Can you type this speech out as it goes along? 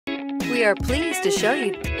We are pleased to show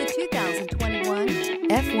you the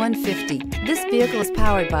 2021 F-150. This vehicle is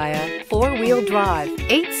powered by a four-wheel drive,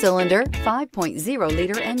 8-cylinder,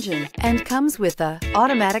 5.0-liter engine, and comes with a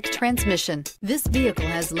automatic transmission. This vehicle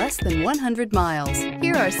has less than 100 miles.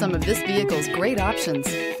 Here are some of this vehicle's great options: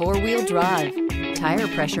 four-wheel drive, tire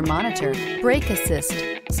pressure monitor, brake assist,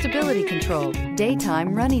 stability control,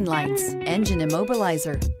 daytime running lights, engine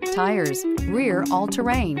immobilizer, tires, rear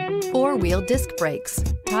all-terrain, four-wheel disc brakes,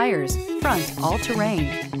 tires, front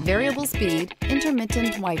all-terrain, variable speed,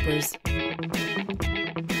 intermittent wipers.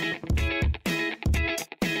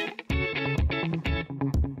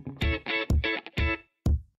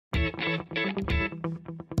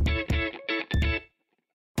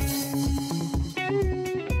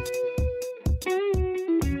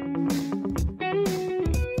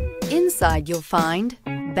 Inside you'll find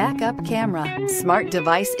backup camera, smart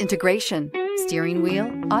device integration, steering wheel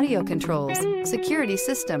audio controls, security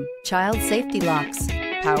system, child safety locks,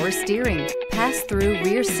 power steering, pass-through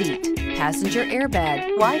rear seat, passenger airbag,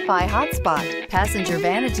 Wi-Fi hotspot, passenger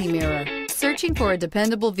vanity mirror. Searching for a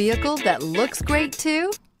dependable vehicle that looks great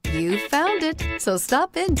too? You found it, so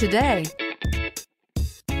stop in today.